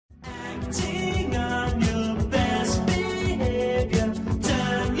acting on your best behavior.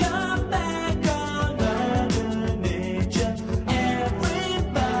 Turn your back on Mother Nature.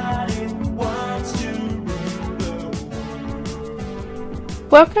 Everybody wants to rule the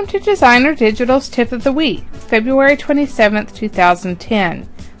world. Welcome to DesignerDigitals Tip of the Week, February 27th, 2010.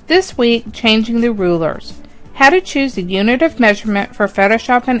 This week, changing the rulers. How to choose the unit of measurement for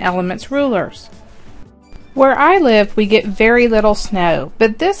Photoshop and Elements rulers. Where I live, we get very little snow,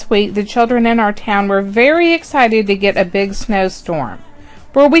 but this week the children in our town were very excited to get a big snowstorm.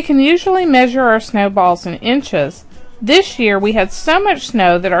 Where we can usually measure our snowballs in inches, this year we had so much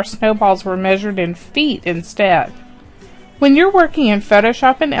snow that our snowballs were measured in feet instead. When you're working in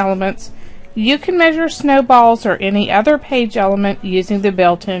Photoshop and Elements, you can measure snowballs or any other page element using the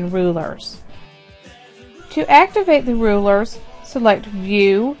built-in rulers. To activate the rulers, select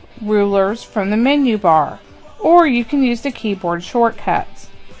View, Rulers from the menu bar, or you can use the keyboard shortcuts.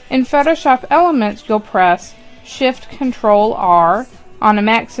 In Photoshop Elements, you'll press Shift-Control-R. On a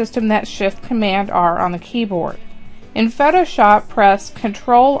Mac system, that's Shift-Command-R on the keyboard. In Photoshop, press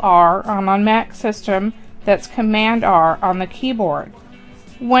Control-R. On a Mac system, that's Command-R on the keyboard.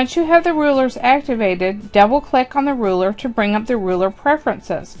 Once you have the rulers activated, double-click on the ruler to bring up the ruler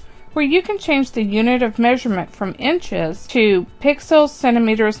preferences, where you can change the unit of measurement from inches to pixels,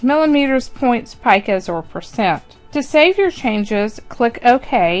 centimeters, millimeters, points, picas, or percent. To save your changes, click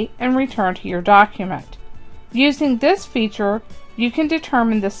OK and return to your document. Using this feature, you can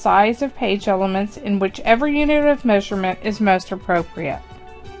determine the size of page elements in whichever unit of measurement is most appropriate.